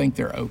faith to think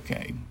they're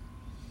okay,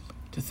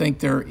 to think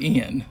they're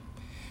in.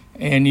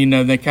 And,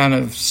 they kind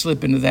of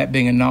slip into that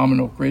being a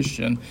nominal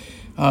Christian.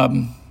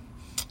 And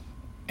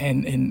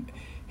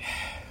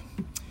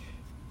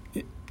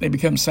they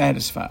become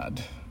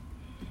satisfied.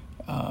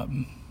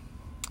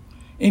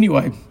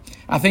 Anyway,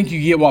 I think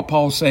you get what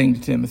Paul's saying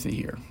to Timothy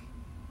here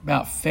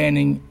about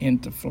fanning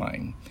into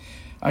flame.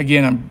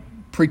 Again, I'm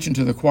preaching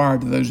to the choir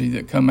to those of you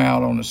that come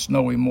out on a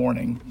snowy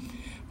morning.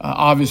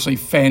 Obviously,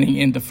 fanning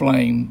into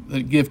flame,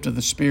 the gift of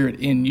the Spirit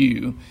in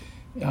you,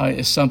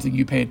 is something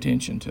you pay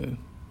attention to.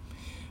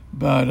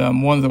 But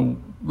one of the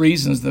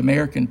reasons the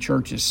American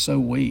church is so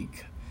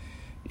weak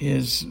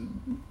is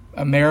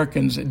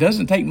Americans, it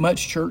doesn't take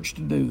much church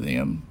to do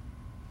them.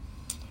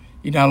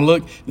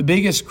 Look, the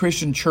biggest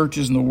Christian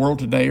churches in the world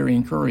today are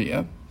in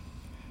Korea.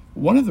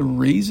 One of the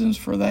reasons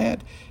for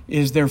that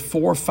is their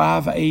 4 or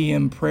 5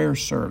 a.m. prayer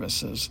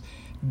services,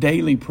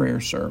 daily prayer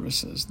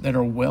services that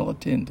are well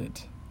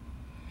attended.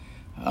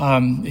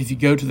 If you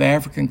go to the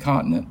African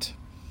continent,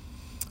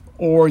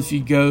 or if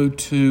you go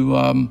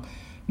to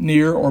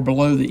near or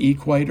below the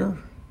equator,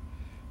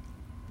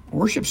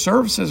 worship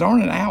services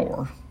aren't an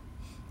hour.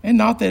 And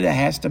not that it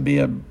has to be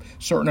a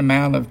certain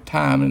amount of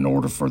time in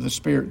order for the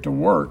Spirit to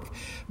work,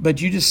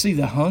 but you just see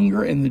the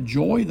hunger and the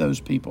joy those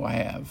people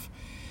have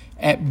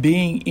at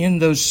being in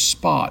those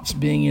spots,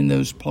 being in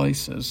those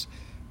places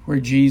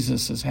where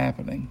Jesus is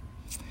happening.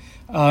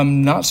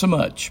 Not so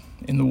much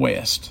in the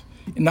West,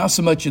 and not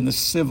so much in the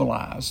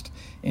civilized,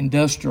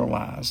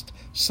 industrialized,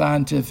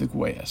 scientific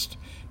West.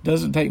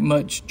 Doesn't take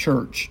much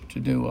church to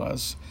do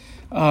us.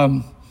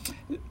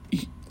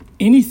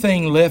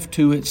 Anything left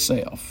to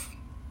itself,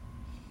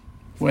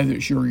 whether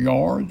it's your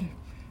yard,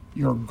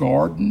 your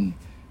garden,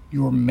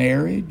 your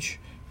marriage,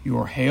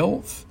 your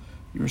health,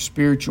 your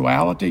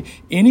spirituality,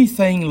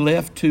 anything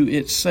left to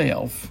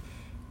itself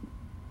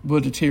will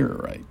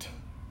deteriorate.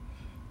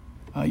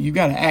 You've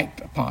got to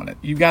act upon it.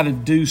 You've got to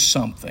do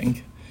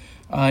something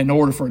in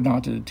order for it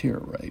not to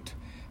deteriorate.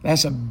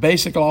 That's a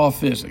basic law of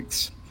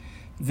physics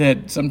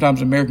that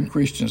sometimes American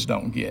Christians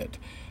don't get.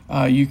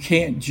 You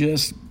can't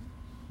just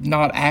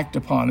not act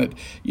upon it.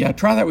 Yeah,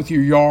 try that with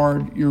your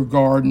yard, your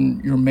garden,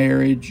 your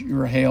marriage,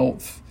 your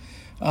health.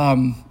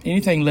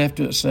 Anything left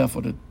to itself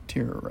will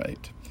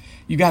deteriorate.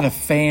 You got to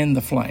fan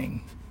the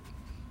flame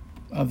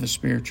of the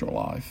spiritual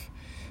life.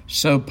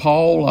 So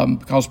Paul,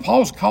 because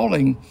Paul's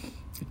calling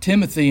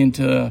Timothy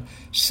into a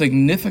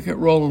significant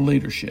role of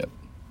leadership.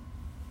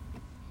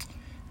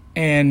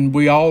 And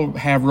we all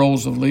have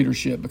roles of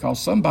leadership because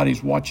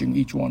somebody's watching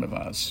each one of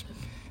us.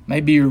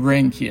 Maybe your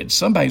grandkids.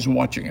 Somebody's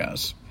watching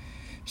us.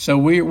 So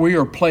we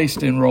are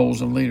placed in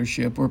roles of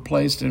leadership. We're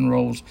placed in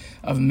roles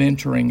of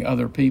mentoring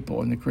other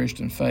people in the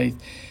Christian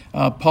faith.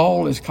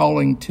 Paul is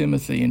calling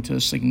Timothy into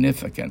a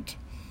significant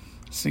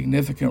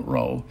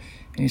role.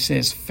 And he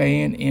says,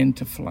 fan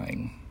into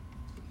flame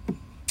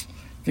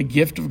the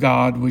gift of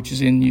God which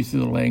is in you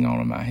through the laying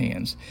on of my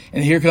hands.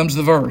 And here comes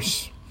the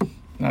verse.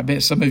 And I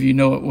bet some of you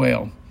know it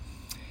well.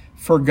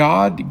 For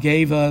God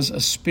gave us a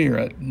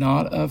spirit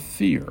not of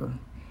fear,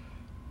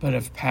 but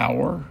of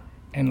power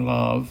and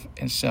love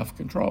and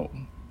self-control.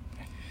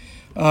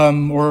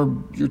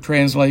 Or your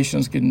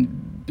translations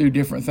can do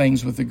different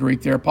things with the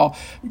Greek there. Paul,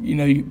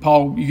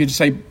 you could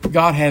say,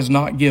 God has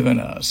not given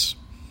us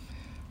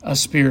a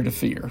spirit of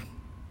fear,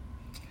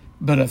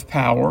 but of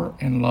power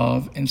and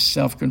love and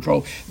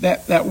self-control.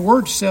 That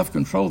word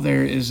self-control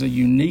there is a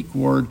unique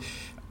word.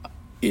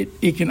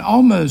 It can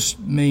almost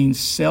mean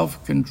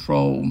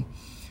self-control,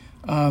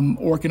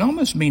 or it can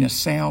almost mean a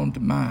sound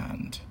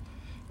mind,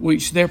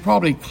 which they're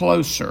probably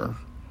closer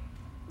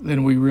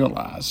than we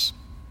realize.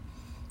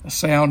 A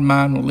sound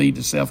mind will lead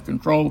to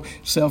self-control.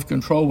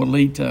 Self-control will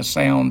lead to a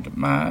sound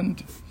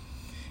mind.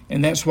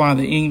 And that's why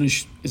the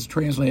English is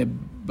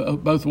translated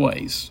both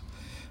ways.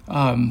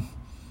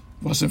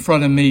 What's in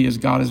front of me is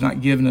God has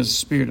not given us a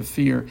spirit of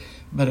fear,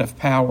 but of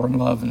power and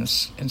love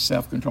and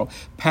self-control.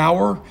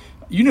 Power,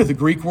 the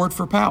Greek word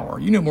for power.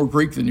 You know more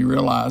Greek than you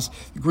realize.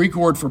 The Greek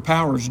word for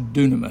power is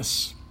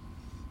dunamis.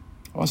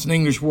 What's an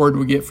English word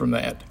we get from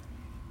that?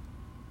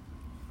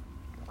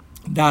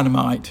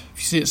 Dynamite. If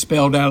you see it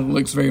spelled out, it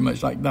looks very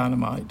much like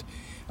dynamite.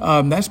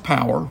 That's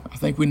power. I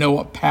think we know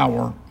what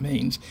power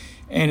means.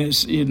 And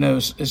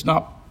it's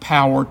not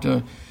power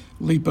to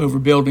leap over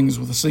buildings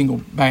with a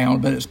single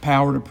bound, but it's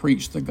power to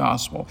preach the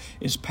gospel.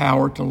 It's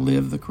power to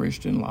live the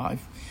Christian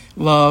life.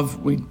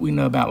 Love, we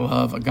know about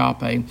love,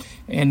 agape,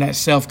 and that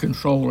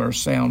self-control or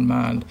sound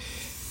mind.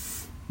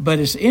 But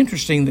it's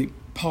interesting that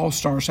Paul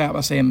starts out by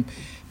saying,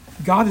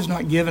 God has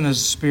not given us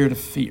a spirit of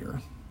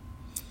fear.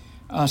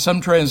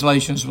 Some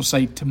translations will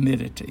say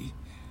timidity,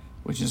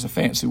 which is a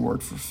fancy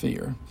word for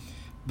fear.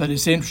 But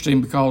it's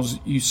interesting because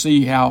you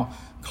see how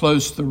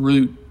close the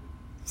root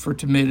for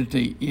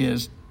timidity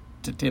is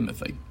to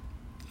Timothy.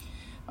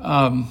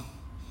 There's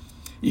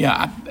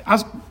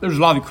a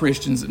lot of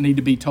Christians that need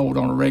to be told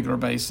on a regular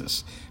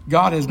basis,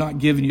 God has not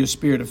given you a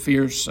spirit of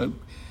fear, so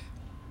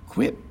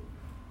quit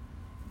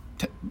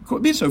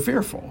being so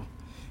fearful.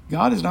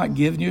 God has not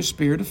given you a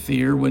spirit of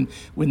fear. When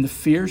the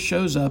fear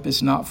shows up,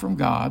 it's not from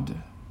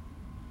God.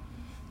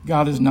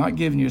 God has not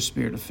given you a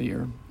spirit of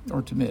fear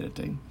or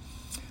timidity.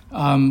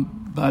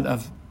 but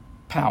of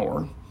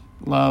power,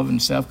 love,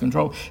 and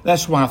self-control.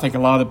 That's why I think a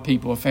lot of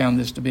people have found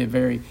this to be a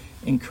very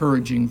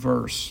encouraging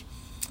verse,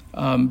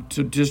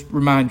 to just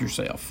remind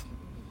yourself.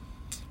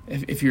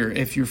 If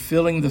you're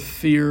feeling the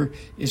fear,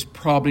 is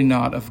probably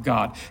not of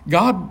God.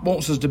 God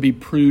wants us to be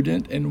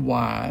prudent and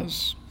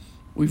wise.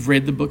 We've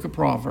read the book of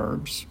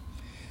Proverbs,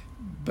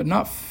 but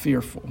not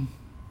fearful.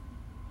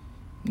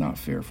 Not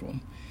fearful.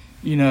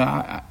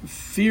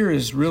 Fear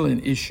is really an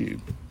issue.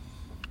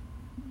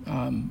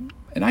 And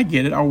I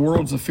get it. Our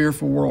world's a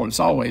fearful world. It's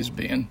always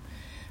been.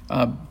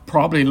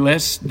 Probably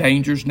less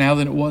dangerous now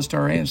than it was to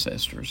our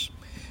ancestors.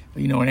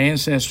 And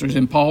ancestors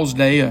in Paul's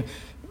day, a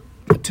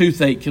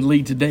toothache could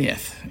lead to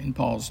death in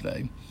Paul's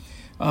day.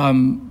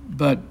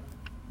 But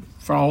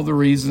for all the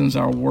reasons,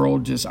 our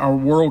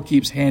world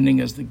keeps handing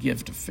us the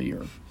gift of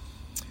fear.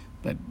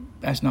 But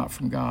that's not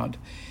from God.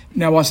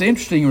 Now, what's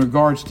interesting in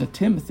regards to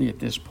Timothy at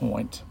this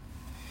point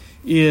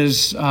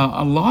is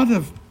a lot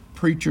of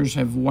preachers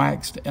have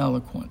waxed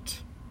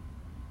eloquent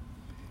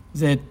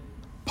that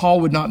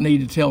Paul would not need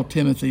to tell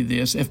Timothy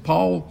this if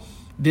Paul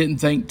didn't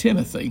think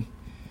Timothy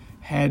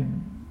had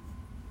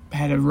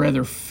a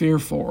rather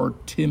fearful or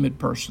timid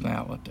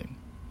personality.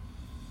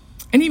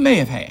 And he may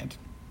have had.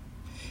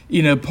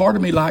 Part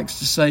of me likes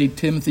to say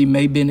Timothy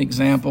may be an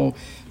example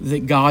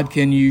that God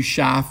can use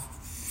shy,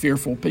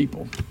 fearful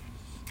people.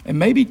 And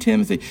maybe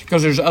Timothy,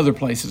 because there's other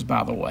places,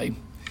 by the way.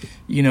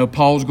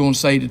 Paul's going to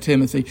say to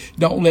Timothy,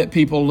 don't let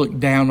people look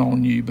down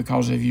on you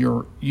because of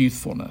your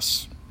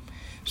youthfulness.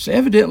 So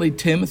evidently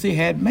Timothy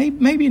had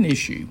maybe an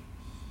issue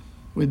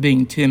with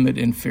being timid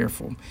and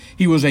fearful.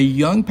 He was a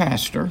young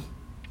pastor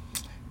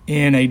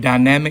in a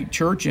dynamic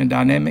church in a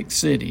dynamic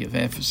city of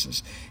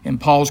Ephesus. And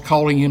Paul's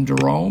calling him to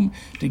Rome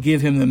to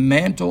give him the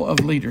mantle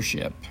of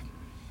leadership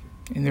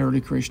in the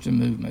early Christian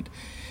movement.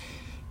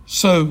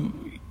 So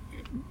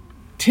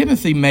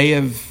Timothy may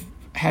have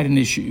had an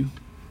issue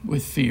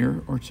with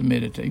fear or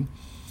timidity.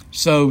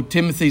 So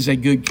Timothy's a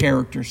good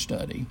character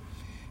study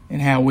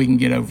and how we can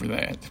get over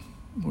that.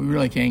 We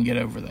really can get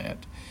over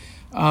that.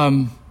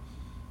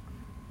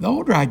 The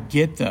older I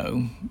get,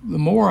 though, the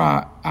more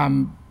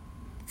I'm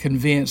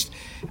convinced.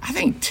 I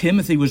think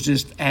Timothy was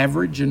just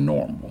average and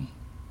normal.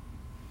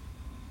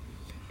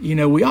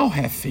 We all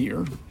have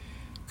fear.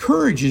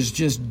 Courage is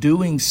just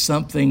doing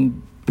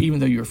something even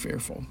though you're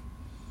fearful.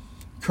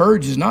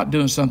 Courage is not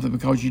doing something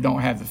because you don't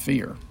have the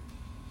fear.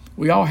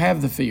 We all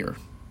have the fear.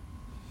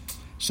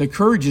 So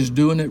courage is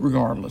doing it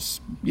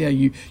regardless. Yeah,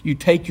 you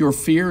take your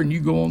fear and you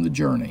go on the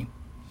journey.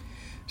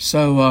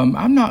 So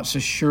I'm not so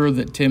sure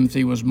that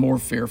Timothy was more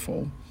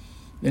fearful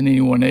than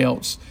anyone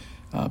else,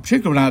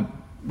 particularly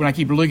when I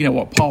keep looking at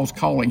what Paul's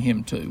calling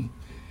him to.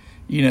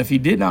 If he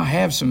did not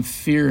have some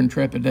fear and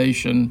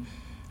trepidation,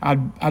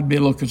 I'd be a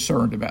little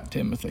concerned about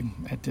Timothy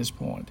at this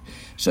point.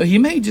 So he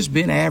may just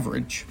been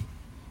average.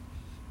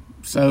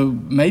 So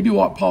maybe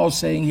what Paul's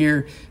saying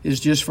here is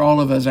just for all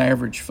of us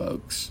average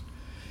folks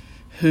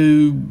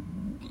who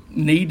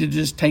need to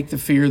just take the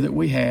fear that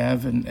we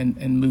have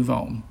and move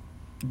on.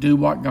 Do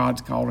what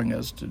God's calling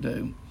us to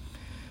do.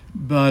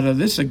 But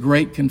this is a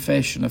great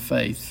confession of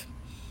faith.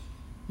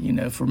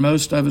 For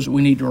most of us,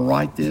 we need to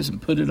write this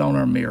and put it on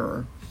our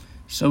mirror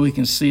so we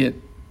can see it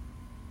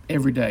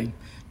every day.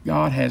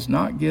 God has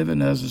not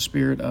given us a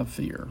spirit of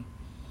fear,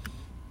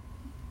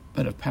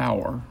 but of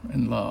power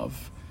and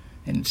love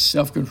and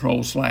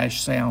self-control /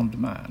 sound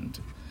mind.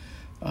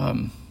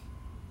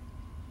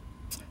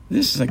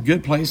 This is a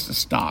good place to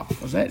stop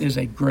because that is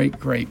a great,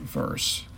 great verse.